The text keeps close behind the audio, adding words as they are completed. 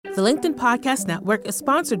The LinkedIn Podcast Network is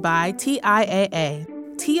sponsored by TIAA.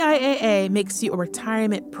 TIAA makes you a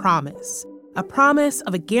retirement promise, a promise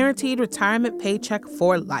of a guaranteed retirement paycheck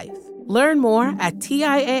for life. Learn more at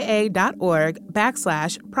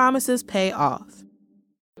TIAA.org/promises pay off.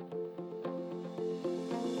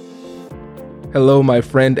 Hello, my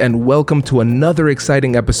friend, and welcome to another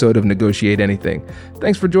exciting episode of Negotiate Anything.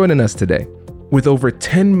 Thanks for joining us today. With over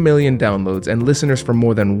 10 million downloads and listeners from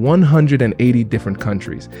more than 180 different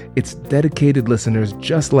countries, it's dedicated listeners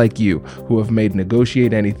just like you who have made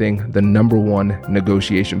Negotiate Anything the #1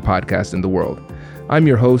 negotiation podcast in the world. I'm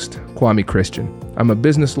your host, Kwame Christian. I'm a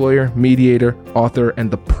business lawyer, mediator, author,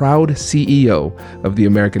 and the proud CEO of the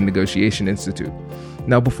American Negotiation Institute.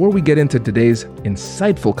 Now, before we get into today's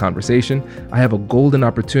insightful conversation, I have a golden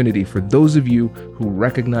opportunity for those of you who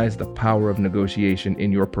recognize the power of negotiation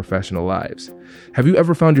in your professional lives. Have you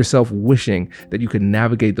ever found yourself wishing that you could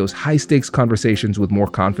navigate those high-stakes conversations with more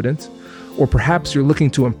confidence? Or perhaps you're looking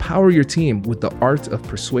to empower your team with the art of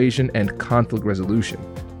persuasion and conflict resolution.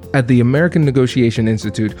 At the American Negotiation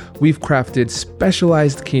Institute, we've crafted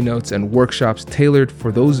specialized keynotes and workshops tailored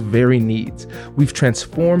for those very needs. We've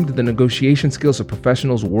transformed the negotiation skills of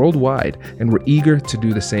professionals worldwide, and we're eager to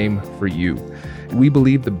do the same for you. We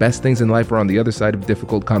believe the best things in life are on the other side of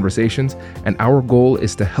difficult conversations, and our goal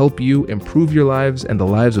is to help you improve your lives and the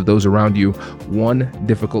lives of those around you, one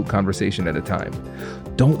difficult conversation at a time.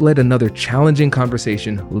 Don't let another challenging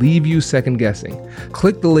conversation leave you second guessing.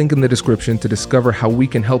 Click the link in the description to discover how we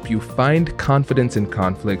can help you find confidence in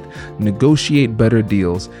conflict, negotiate better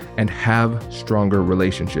deals, and have stronger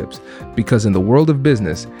relationships. Because in the world of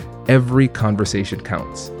business, every conversation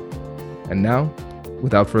counts. And now,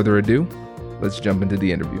 without further ado, let's jump into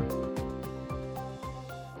the interview.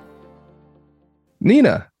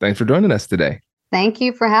 Neena, thanks for joining us today. Thank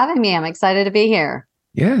you for having me. I'm excited to be here.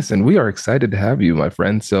 Yes, and we are excited to have you, my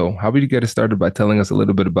friend. So how about you get us started by telling us a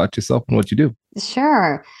little bit about yourself and what you do?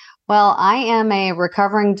 Sure. Well, I am a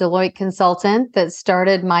recovering Deloitte consultant that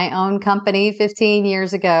started my own company 15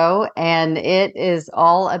 years ago, and it is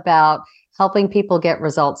all about helping people get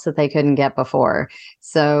results that they couldn't get before.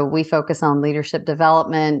 So we focus on leadership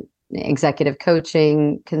development, executive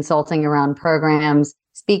coaching, consulting around programs,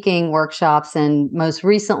 speaking workshops, and most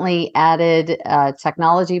recently added a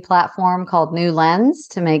technology platform called New Lens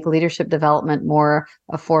to make leadership development more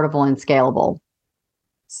affordable and scalable.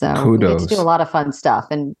 So Kudos. We get to do a lot of fun stuff,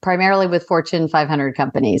 and primarily with Fortune 500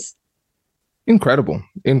 companies. Incredible.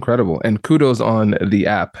 And kudos on the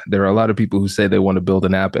app. There are a lot of people who say they want to build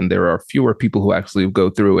an app, and there are fewer people who actually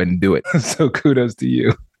go through and do it. So kudos to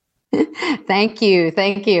you. Thank you.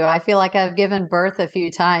 I feel like I've given birth a few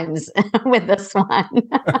times with this one.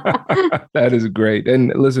 That is great.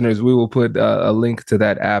 And listeners, we will put a link to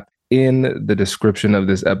that app in the description of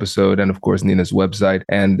this episode, and of course, Neena's website.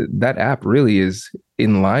 And that app really is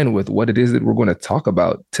in line with what it is that we're going to talk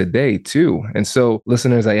about today, too. And so,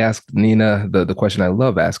 listeners, I asked Neena the question I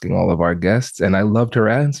love asking all of our guests, and I loved her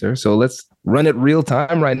answer. So let's run it real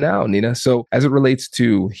time right now, Neena. So as it relates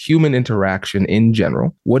to human interaction in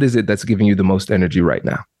general, what is it that's giving you the most energy right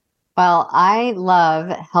now? Well, I love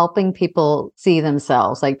helping people see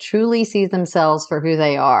themselves, like truly see themselves for who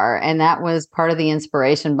they are. And that was part of the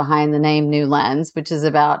inspiration behind the name New Lens, which is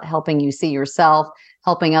about helping you see yourself,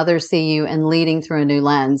 helping others see you, and leading through a new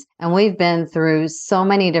lens. And we've been through so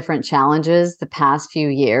many different challenges the past few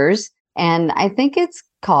years. And I think it's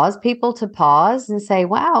caused people to pause and say,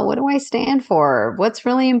 wow, what do I stand for? What's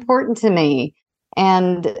really important to me?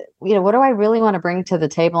 And, what do I really want to bring to the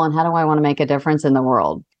table, and how do I want to make a difference in the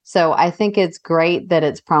world? So I think it's great that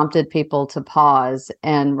it's prompted people to pause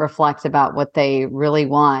and reflect about what they really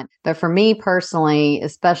want. But for me personally,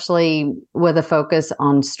 especially with a focus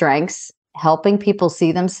on strengths, helping people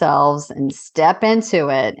see themselves and step into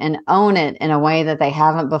it and own it in a way that they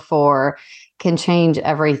haven't before can change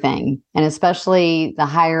everything. And especially the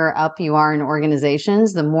higher up you are in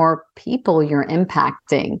organizations, the more people you're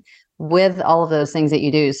impacting with all of those things that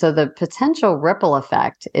you do. So the potential ripple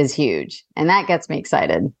effect is huge. And that gets me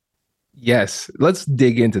excited. Yes, let's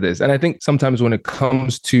dig into this. And I think sometimes when it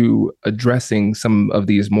comes to addressing some of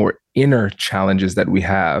these more inner challenges that we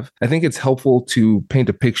have, I think it's helpful to paint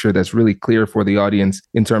a picture that's really clear for the audience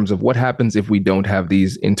in terms of what happens if we don't have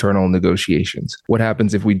these internal negotiations. What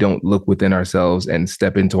happens if we don't look within ourselves and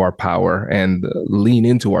step into our power and lean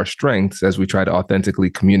into our strengths as we try to authentically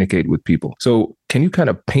communicate with people. So can you kind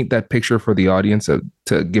of paint that picture for the audience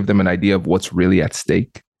to give them an idea of what's really at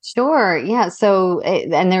stake? Sure. Yeah. So,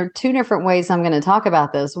 and there are two different ways I'm going to talk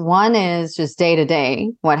about this. One is just day to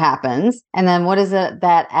day, what happens, and then what does that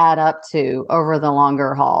add up to over the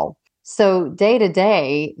longer haul? So day to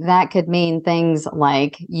day, that could mean things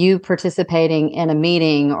like you participating in a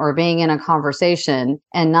meeting or being in a conversation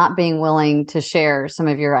and not being willing to share some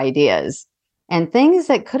of your ideas and things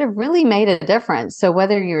that could have really made a difference. So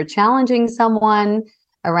whether you're challenging someone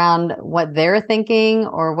around what they're thinking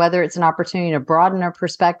or whether it's an opportunity to broaden a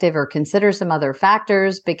perspective or consider some other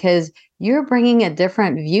factors because you're bringing a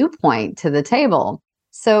different viewpoint to the table.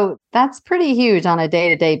 So that's pretty huge on a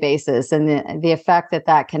day-to-day basis and the effect that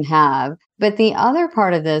that can have. But the other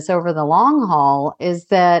part of this over the long haul is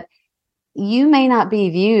that you may not be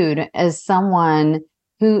viewed as someone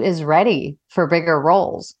who is ready for bigger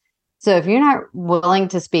roles. So if you're not willing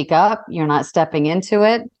to speak up, you're not stepping into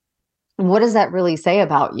it, what does that really say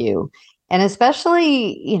about you? And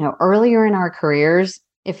especially, earlier in our careers,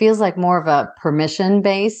 it feels like more of a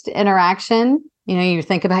permission-based interaction. You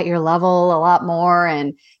think about your level a lot more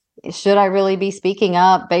and should I really be speaking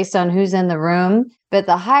up based on who's in the room? But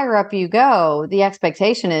the higher up you go, the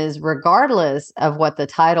expectation is regardless of what the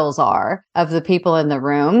titles are of the people in the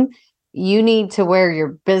room, you need to wear your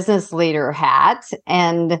business leader hat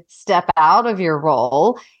and step out of your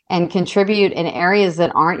role and contribute in areas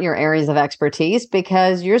that aren't your areas of expertise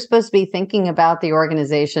because you're supposed to be thinking about the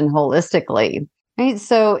organization holistically. Right.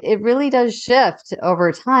 So it really does shift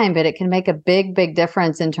over time, but it can make a big, big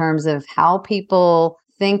difference in terms of how people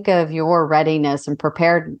think of your readiness and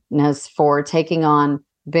preparedness for taking on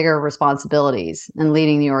bigger responsibilities and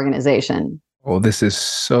leading the organization. Oh, this is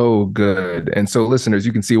so good. And so listeners,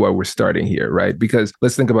 you can see why we're starting here, right? Because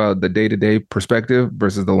let's think about the day-to-day perspective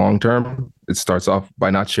versus the long term. It starts off by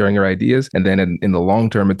not sharing your ideas. And then in the long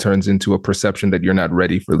term, it turns into a perception that you're not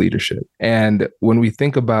ready for leadership. And when we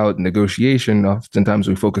think about negotiation, oftentimes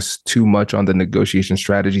we focus too much on the negotiation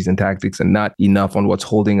strategies and tactics and not enough on what's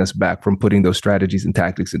holding us back from putting those strategies and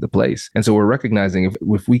tactics into place. And so we're recognizing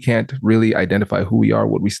if we can't really identify who we are,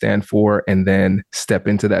 what we stand for, and then step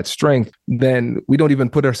into that strength, then we don't even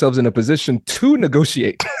put ourselves in a position to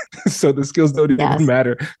negotiate. So the skills don't even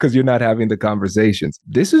matter because you're not having the conversations.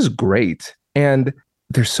 This is great. And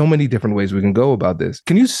there's so many different ways we can go about this.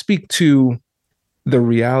 Can you speak to the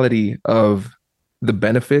reality of the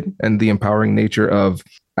benefit and the empowering nature of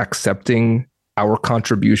accepting our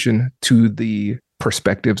contribution to the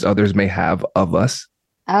perspectives others may have of us?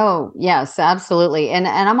 Oh, yes, absolutely. And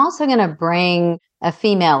I'm also going to bring a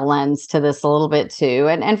female lens to this a little bit too.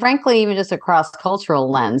 And frankly, even just a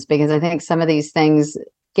cross-cultural lens, because I think some of these things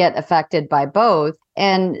get affected by both.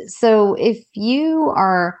 And so if you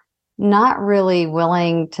are not really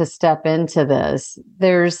willing to step into this,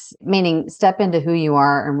 meaning step into who you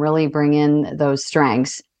are and really bring in those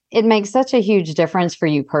strengths, it makes such a huge difference for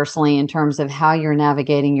you personally in terms of how you're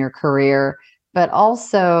navigating your career. But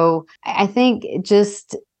also, I think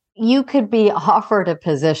just you could be offered a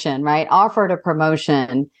position, right? Offered a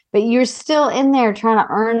promotion, but you're still in there trying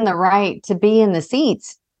to earn the right to be in the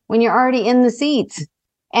seats when you're already in the seats.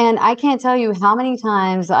 And I can't tell you how many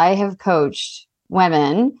times I have coached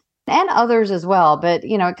women and others as well, but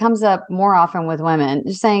it comes up more often with women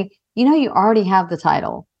just saying, you already have the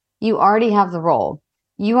title. You already have the role.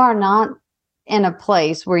 You are not in a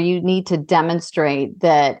place where you need to demonstrate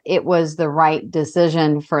that it was the right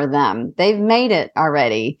decision for them. They've made it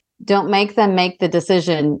already. Don't make them make the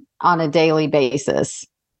decision on a daily basis,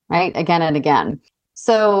 right? Again and again.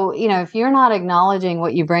 So, if you're not acknowledging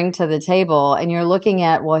what you bring to the table and you're looking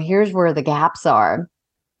at, well, here's where the gaps are,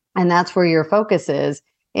 and that's where your focus is,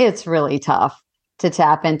 it's really tough to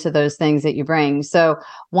tap into those things that you bring. So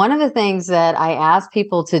one of the things that I ask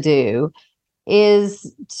people to do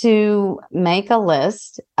is to make a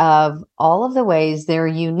list of all of the ways they're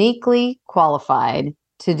uniquely qualified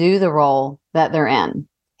to do the role that they're in.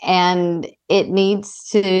 And it needs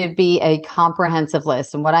to be a comprehensive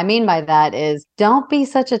list. And what I mean by that is don't be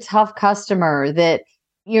such a tough customer that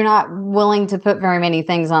you're not willing to put very many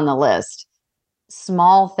things on the list.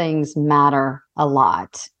 Small things matter a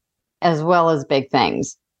lot, as well as big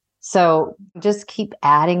things. So just keep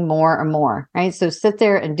adding more and more, right? So sit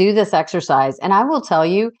there and do this exercise. And I will tell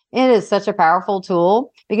you, it is such a powerful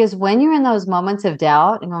tool because when you're in those moments of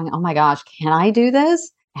doubt and going, oh my gosh, can I do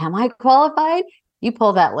this? Am I qualified? You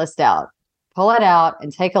pull that list out, pull it out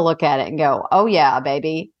and take a look at it and go, oh yeah,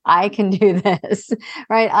 baby, I can do this,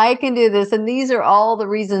 right? I can do this. And these are all the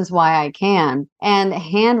reasons why I can. And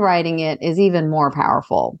handwriting it is even more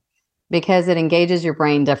powerful because it engages your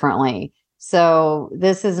brain differently. So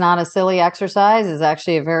this is not a silly exercise. It's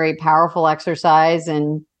actually a very powerful exercise.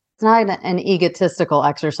 And it's not an egotistical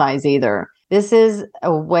exercise either. This is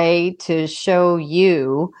a way to show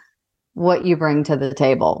you what you bring to the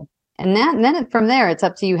table. And then from there, it's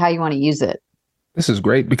up to you how you want to use it. This is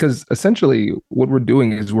great because essentially what we're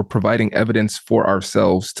doing is we're providing evidence for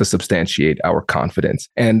ourselves to substantiate our confidence.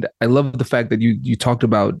 And I love the fact that you talked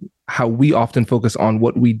about how we often focus on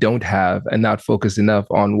what we don't have and not focus enough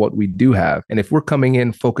on what we do have. And if we're coming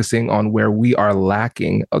in focusing on where we are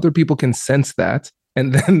lacking, other people can sense that.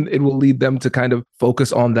 And then it will lead them to kind of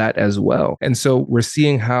focus on that as well. And so we're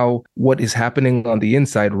seeing how what is happening on the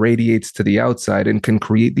inside radiates to the outside and can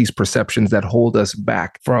create these perceptions that hold us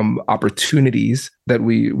back from opportunities that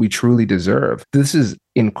we truly deserve. This is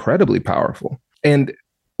incredibly powerful. And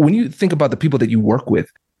when you think about the people that you work with,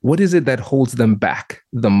 what is it that holds them back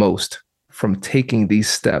the most from taking these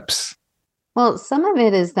steps? Well, some of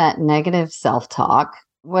it is that negative self-talk.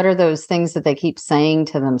 What are those things that they keep saying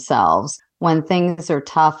to themselves when things are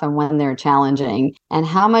tough and when they're challenging? And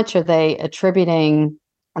how much are they attributing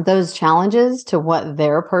those challenges to what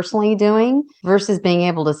they're personally doing versus being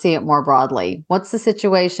able to see it more broadly? What's the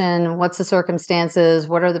situation? What's the circumstances?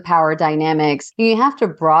 What are the power dynamics? You have to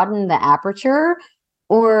broaden the aperture,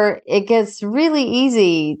 or it gets really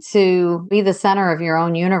easy to be the center of your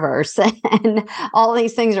own universe and all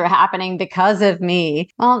these things are happening because of me.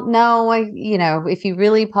 Well, no, if you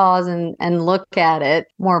really pause and look at it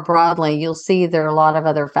more broadly, you'll see there are a lot of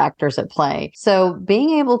other factors at play. So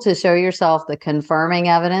being able to show yourself the confirming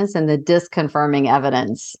evidence and the disconfirming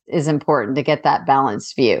evidence is important to get that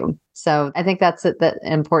balanced view. So I think that's the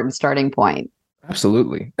important starting point.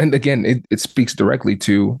 Absolutely. And again, it speaks directly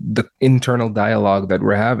to the internal dialogue that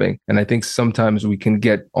we're having. And I think sometimes we can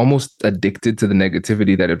get almost addicted to the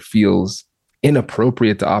negativity that it feels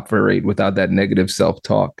inappropriate to operate without that negative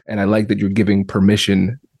self-talk. And I like that you're giving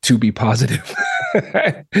permission to be positive.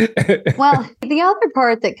 Well, the other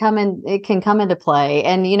part that can come into play,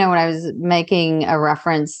 and when I was making a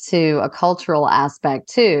reference to a cultural aspect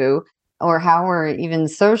too, or how we're even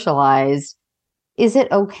socialized, is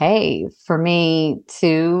it okay for me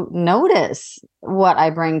to notice what I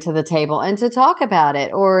bring to the table and to talk about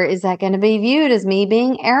it? Or is that going to be viewed as me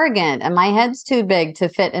being arrogant and my head's too big to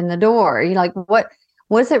fit in the door? You're like, what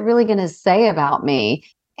is it really going to say about me?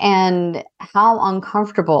 And how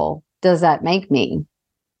uncomfortable does that make me?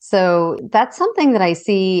 So that's something that I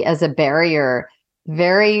see as a barrier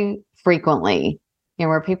very frequently,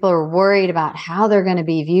 where people are worried about how they're going to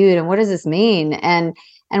be viewed and what does this mean? And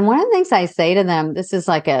one of the things I say to them, this is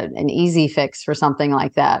like an easy fix for something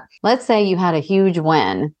like that. Let's say you had a huge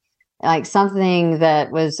win, like something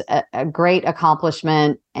that was a great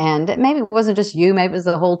accomplishment, and maybe it wasn't just you, maybe it was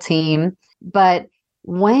the whole team. But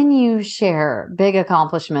when you share big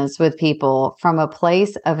accomplishments with people from a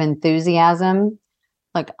place of enthusiasm,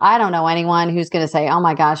 like, I don't know anyone who's going to say, oh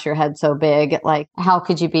my gosh, your head's so big. Like, how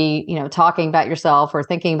could you be, talking about yourself or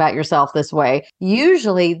thinking about yourself this way?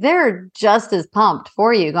 Usually they're just as pumped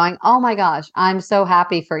for you, going, oh my gosh, I'm so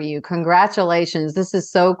happy for you. Congratulations. This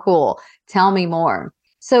is so cool. Tell me more.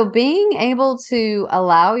 So being able to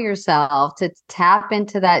allow yourself to tap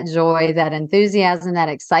into that joy, that enthusiasm, that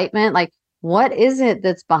excitement, like, what is it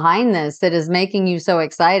that's behind this that is making you so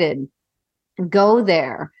excited? Go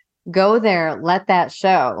there, let that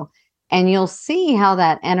show, and you'll see how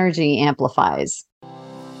that energy amplifies.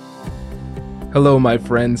 Hello, my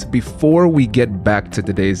friends. Before we get back to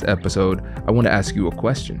today's episode, I want to ask you a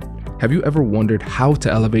question. Have you ever wondered how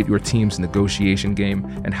to elevate your team's negotiation game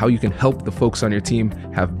and how you can help the folks on your team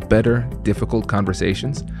have better, difficult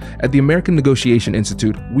conversations? At the American Negotiation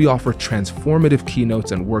Institute, we offer transformative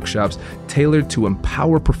keynotes and workshops tailored to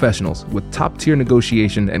empower professionals with top-tier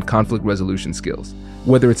negotiation and conflict resolution skills.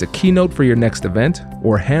 Whether it's a keynote for your next event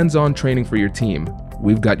or hands-on training for your team,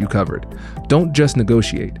 we've got you covered. Don't just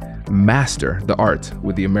negotiate. Master the art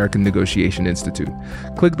with the American Negotiation Institute.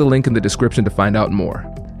 Click the link in the description to find out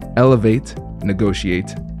more. Elevate,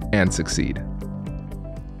 negotiate, and succeed.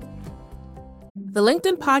 The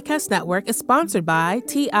LinkedIn Podcast Network is sponsored by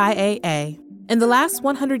TIAA. In the last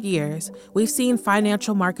 100 years, we've seen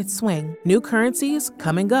financial markets swing, new currencies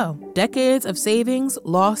come and go, decades of savings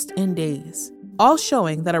lost in days, all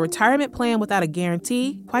showing that a retirement plan without a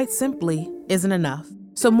guarantee, quite simply, isn't enough.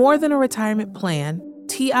 So more than a retirement plan,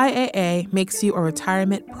 TIAA makes you a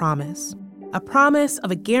retirement promise. A promise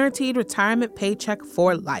of a guaranteed retirement paycheck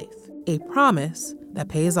for life. A promise that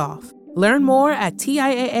pays off. Learn more at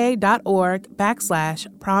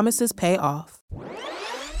TIAA.org/promisespayoff.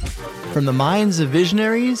 From the minds of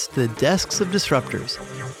visionaries to the desks of disruptors,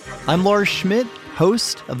 I'm Lars Schmidt,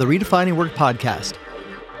 host of the Redefining Work podcast.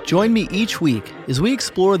 Join me each week as we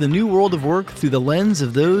explore the new world of work through the lens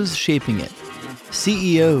of those shaping it.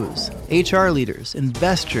 CEOs, HR leaders,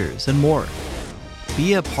 investors, and more.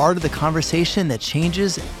 Be a part of the conversation that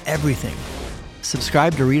changes everything.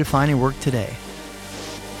 Subscribe to Redefining Work today.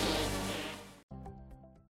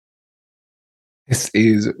 This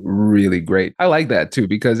is really great. I like that too,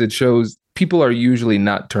 because it shows people are usually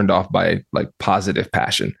not turned off by like positive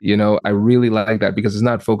passion. I really like that because it's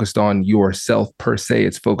not focused on yourself per se.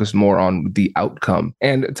 It's focused more on the outcome.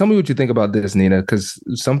 And tell me what you think about this, Neena, because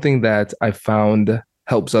something that I found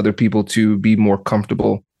helps other people to be more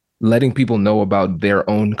comfortable letting people know about their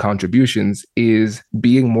own contributions is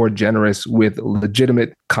being more generous with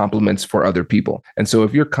legitimate compliments for other people. And so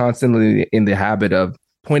if you're constantly in the habit of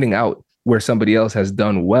pointing out where somebody else has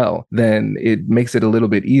done well, then it makes it a little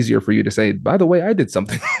bit easier for you to say, by the way, I did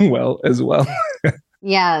something well as well.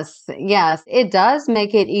 Yes, it does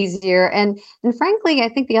make it easier. And frankly, I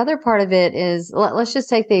think the other part of it is, let's just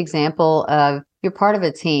take the example of you're part of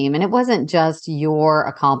a team, and it wasn't just your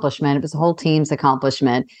accomplishment, it was the whole team's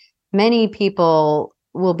accomplishment. Many people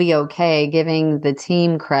will be okay giving the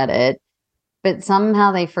team credit, but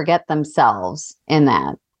somehow they forget themselves in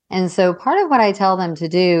that. And so part of what I tell them to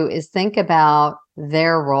do is think about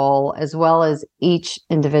their role as well as each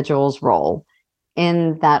individual's role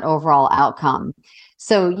in that overall outcome.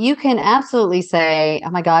 So you can absolutely say, oh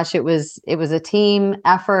my gosh, it was a team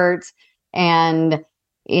effort. And,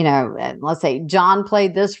 let's say John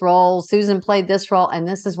played this role, Susan played this role, and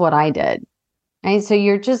this is what I did. Right? So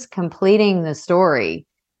you're just completing the story.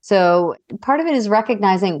 So part of it is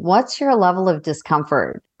recognizing what's your level of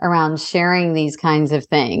discomfort around sharing these kinds of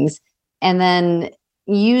things, and then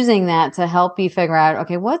using that to help you figure out,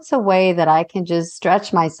 okay, what's a way that I can just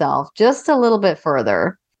stretch myself just a little bit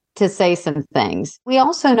further to say some things. We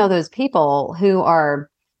also know those people who are,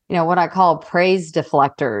 what I call praise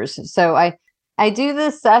deflectors. So I do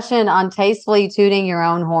this session on tastefully tooting your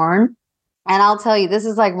own horn. And I'll tell you, this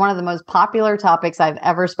is like one of the most popular topics I've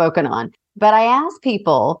ever spoken on. But I ask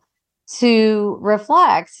people to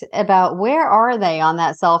reflect about where are they on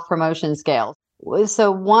that self-promotion scale.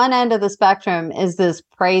 So one end of the spectrum is this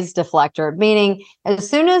praise deflector, meaning as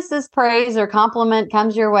soon as this praise or compliment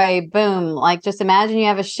comes your way, boom, like just imagine you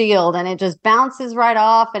have a shield and it just bounces right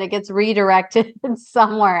off and it gets redirected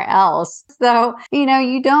somewhere else. So,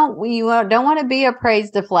 you don't want to be a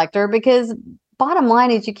praise deflector, because bottom line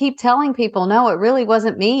is you keep telling people, no, it really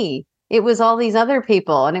wasn't me. It was all these other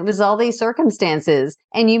people and it was all these circumstances.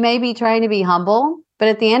 And you may be trying to be humble, but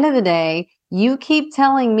at the end of the day, you keep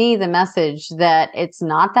telling me the message that it's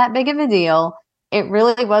not that big of a deal. It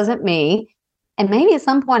really wasn't me. And maybe at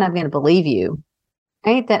some point I'm going to believe you,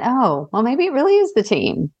 right? That, oh, well, maybe it really is the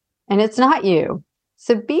team and it's not you.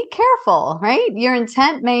 So be careful, right? Your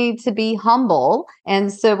intent made to be humble.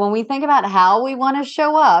 And so when we think about how we want to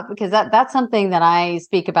show up, because that's something that I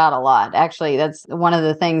speak about a lot. Actually, that's one of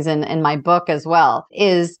the things in my book as well,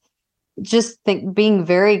 is just being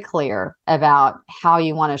very clear about how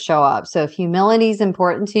you want to show up. So if humility is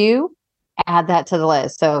important to you, add that to the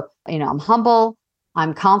list. So, I'm humble,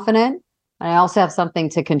 I'm confident, and I also have something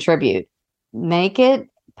to contribute. Make it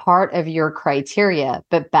part of your criteria,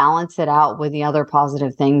 but balance it out with the other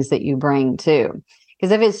positive things that you bring too.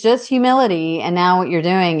 Because if it's just humility and now what you're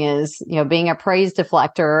doing is, being a praise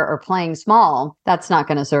deflector or playing small, that's not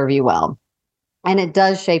going to serve you well. And it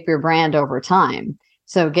does shape your brand over time.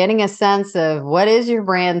 So getting a sense of what is your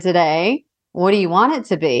brand today? What do you want it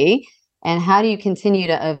to be? And how do you continue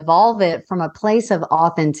to evolve it from a place of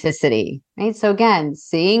authenticity, right? So again,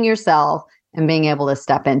 seeing yourself and being able to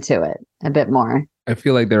step into it a bit more. I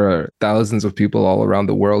feel like there are thousands of people all around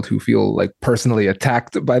the world who feel like personally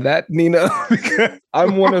attacked by that, Neena, because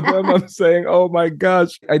I'm one of them. I'm saying, oh my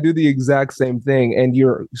gosh, I do the exact same thing. And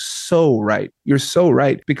you're so right. You're so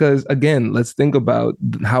right. Because again, let's think about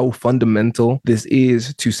how fundamental this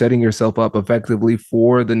is to setting yourself up effectively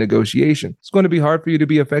for the negotiation. It's going to be hard for you to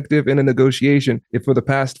be effective in a negotiation if for the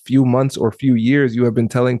past few months or few years, you have been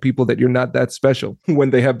telling people that you're not that special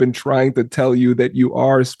when they have been trying to tell you that you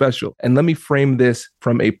are special. And let me frame this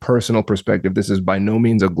from a personal perspective. This is by no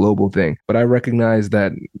means a global thing, but I recognize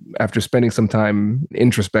that after spending some time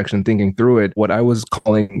introspection, thinking through it, what I was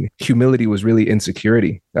calling humility was really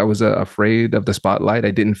insecurity. I was afraid of the spotlight.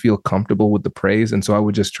 I didn't feel comfortable with the praise. And so I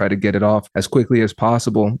would just try to get it off as quickly as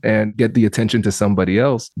possible and get the attention to somebody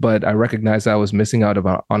else. But I recognized I was missing out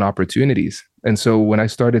on opportunities. And so when I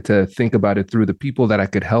started to think about it through the people that I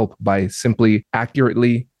could help by simply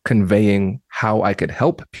accurately conveying how I could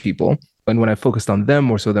help people, and when I focused on them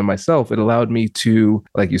more so than myself, it allowed me to,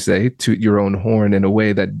 like you say, toot your own horn in a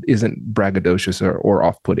way that isn't braggadocious or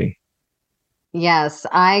off-putting. Yes,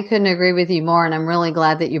 I couldn't agree with you more. And I'm really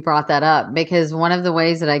glad that you brought that up, because one of the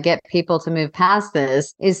ways that I get people to move past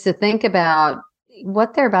this is to think about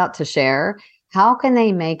what they're about to share. How can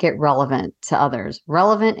they make it relevant to others,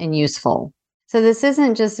 relevant and useful? So this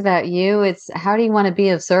isn't just about you. It's how do you want to be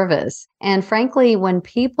of service? And frankly, when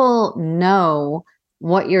people know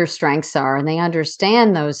what your strengths are and they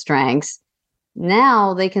understand those strengths,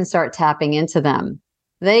 now they can start tapping into them.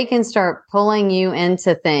 They can start pulling you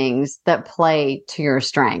into things that play to your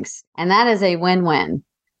strengths. And that is a win-win,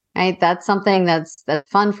 right? That's something that's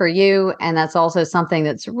fun for you. And that's also something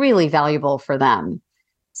that's really valuable for them.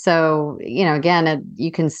 So, again, you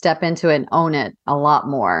can step into it and own it a lot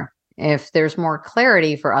more if there's more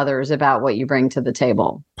clarity for others about what you bring to the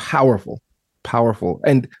table. Powerful.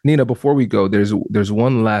 And Neena, before we go, there's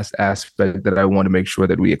one last aspect that I want to make sure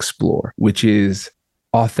that we explore, which is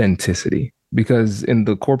authenticity. Because in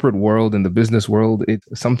the corporate world, in the business world, it's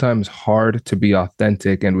sometimes hard to be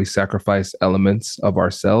authentic, and we sacrifice elements of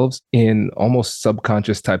ourselves in almost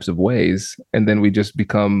subconscious types of ways. And then we just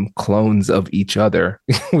become clones of each other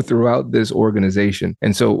throughout this organization.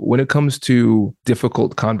 And so when it comes to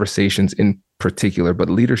difficult conversations in particular, but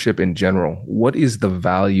leadership in general, what is the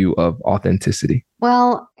value of authenticity?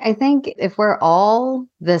 Well, I think if we're all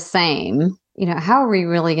the same, how are we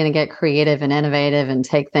really going to get creative and innovative and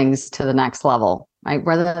take things to the next level, right?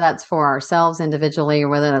 Whether that's for ourselves individually or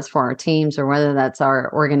whether that's for our teams or whether that's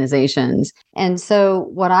our organizations. And so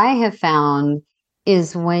what I have found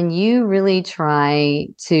is when you really try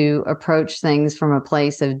to approach things from a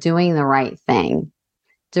place of doing the right thing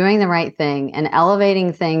and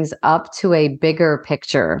elevating things up to a bigger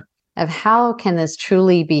picture of how can this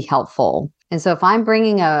truly be helpful. And so if I'm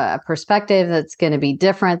bringing a perspective that's going to be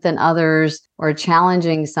different than others or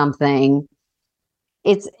challenging something,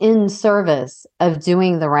 it's in service of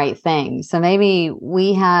doing the right thing. So maybe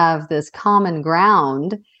we have this common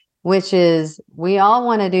ground, which is we all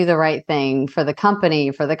want to do the right thing for the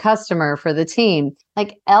company, for the customer, for the team.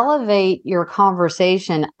 Like elevate your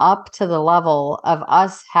conversation up to the level of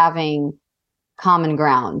us having common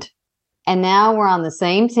ground. And now we're on the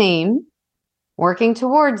same team working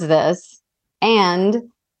towards this. And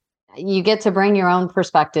you get to bring your own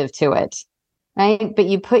perspective to it, right? But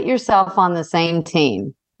you put yourself on the same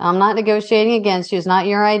team. I'm not negotiating against you. It's not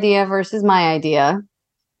your idea versus my idea.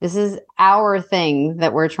 This is our thing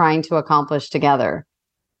that we're trying to accomplish together.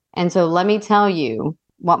 And so let me tell you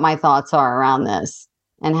what my thoughts are around this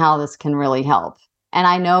and how this can really help. And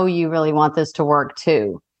I know you really want this to work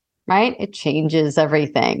too, right? It changes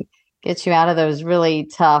everything, gets you out of those really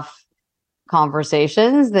tough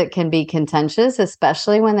conversations that can be contentious,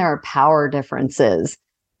 especially when there are power differences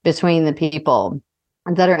between the people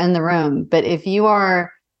that are in the room. But if you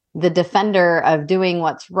are the defender of doing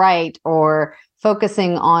what's right or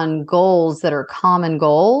focusing on goals that are common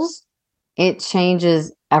goals, it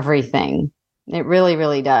changes everything. It really,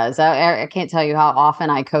 really does. I can't tell you how often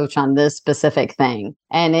I coach on this specific thing.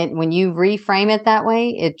 And when you reframe it that way,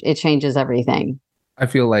 it changes everything. I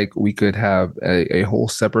feel like we could have a whole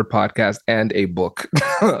separate podcast and a book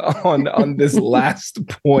on this last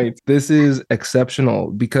point. This is exceptional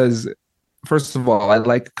because, first of all, I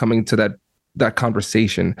like coming to that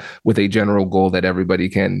conversation with a general goal that everybody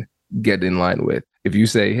can get in line with. If you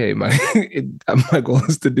say, hey, my goal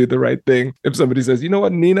is to do the right thing. If somebody says, you know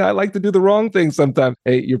what, Neena, I like to do the wrong thing sometimes.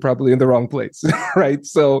 Hey, you're probably in the wrong place, right?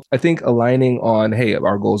 So I think aligning on, hey,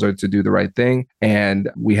 our goals are to do the right thing. And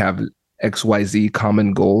we have XYZ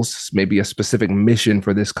common goals, maybe a specific mission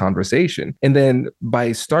for this conversation. And then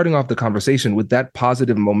by starting off the conversation with that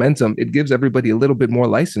positive momentum, it gives everybody a little bit more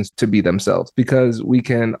license to be themselves because we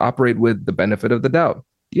can operate with the benefit of the doubt.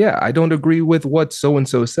 Yeah, I don't agree with what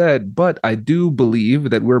so-and-so said, but I do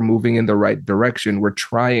believe that we're moving in the right direction. We're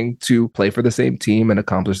trying to play for the same team and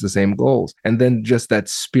accomplish the same goals. And then just that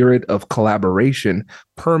spirit of collaboration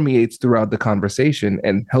permeates throughout the conversation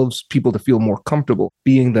and helps people to feel more comfortable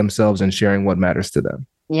being themselves and sharing what matters to them.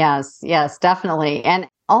 Yes, definitely. And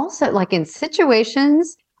also like in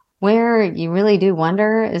situations where you really do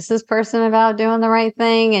wonder, is this person about doing the right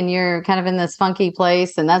thing? And you're kind of in this funky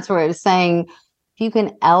place. And that's where I was saying, you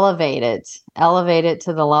can elevate it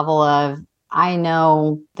to the level of, I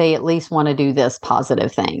know they at least want to do this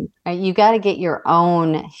positive thing. Right? You got to get your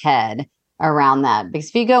own head around that. Because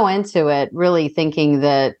if you go into it really thinking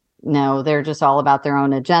that, no, they're just all about their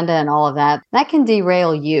own agenda and all of that, that can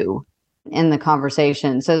derail you in the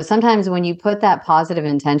conversation. So sometimes when you put that positive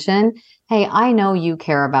intention, hey, I know you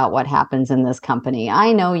care about what happens in this company.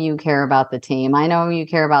 I know you care about the team. I know you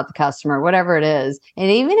care about the customer, whatever it is.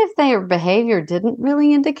 And even if their behavior didn't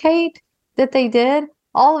really indicate that they did,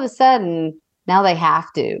 all of a sudden, now they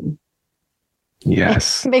have to.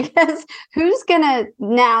 Yes. Because who's going to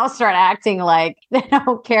now start acting like they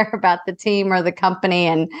don't care about the team or the company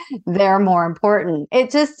and they're more important?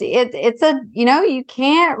 It's a, you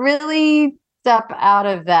can't really step out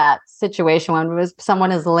of that situation when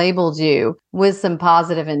someone has labeled you with some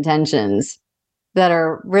positive intentions that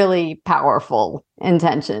are really powerful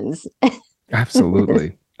intentions.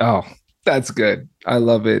 Absolutely. Oh, that's good. I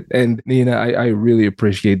love it. And Neena, I really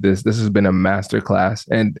appreciate this. This has been a masterclass.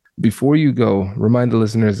 And before you go, remind the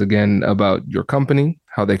listeners again about your company,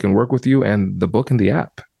 how they can work with you, and the book and the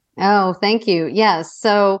app. Oh, thank you. Yes.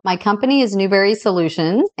 So my company is Newberry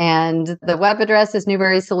Solutions, and the web address is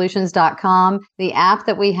newberrysolutions.com. The app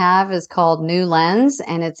that we have is called New Lens,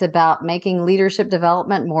 and it's about making leadership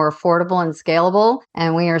development more affordable and scalable.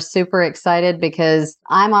 And we are super excited because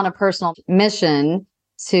I'm on a personal mission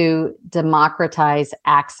to democratize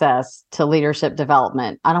access to leadership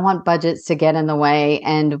development. I don't want budgets to get in the way.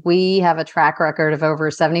 And we have a track record of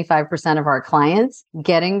over 75% of our clients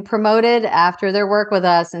getting promoted after their work with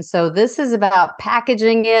us. And so this is about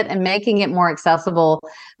packaging it and making it more accessible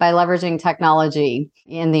by leveraging technology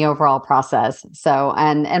in the overall process. So,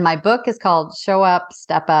 and my book is called Show Up,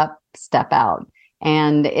 Step Out.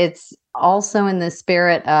 And it's also in the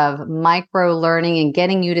spirit of micro learning and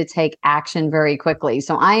getting you to take action very quickly.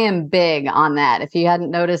 So I am big on that. If you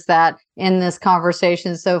hadn't noticed that in this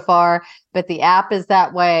conversation so far, but the app is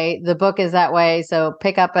that way, the book is that way. So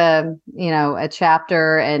pick up a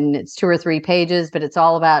chapter, and it's 2 or 3 pages, but it's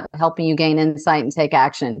all about helping you gain insight and take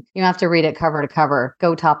action. You don't have to read it cover to cover.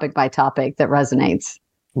 Go topic by topic that resonates.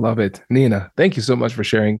 Love it. Neena, thank you so much for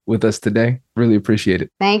sharing with us today. Really appreciate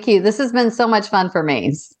it. Thank you. This has been so much fun for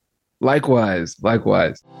me. Likewise.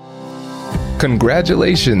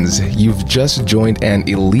 Congratulations! You've just joined an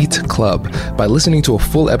elite club. By listening to a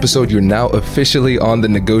full episode, you're now officially on the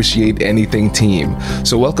Negotiate Anything team.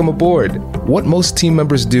 So welcome aboard. What most team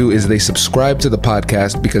members do is they subscribe to the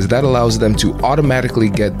podcast because that allows them to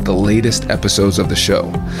automatically get the latest episodes of the show.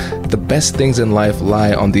 The best things in life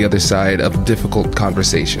lie on the other side of difficult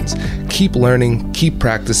conversations. Keep learning, keep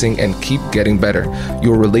practicing, and keep getting better.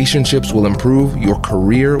 Your relationships will improve, your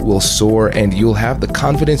career will soar, and you'll have the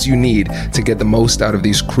confidence you need to get the most out of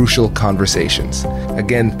these crucial conversations.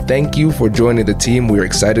 Again, thank you for joining the team. We're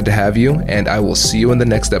excited to have you, and I will see you in the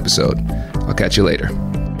next episode. I'll catch you later.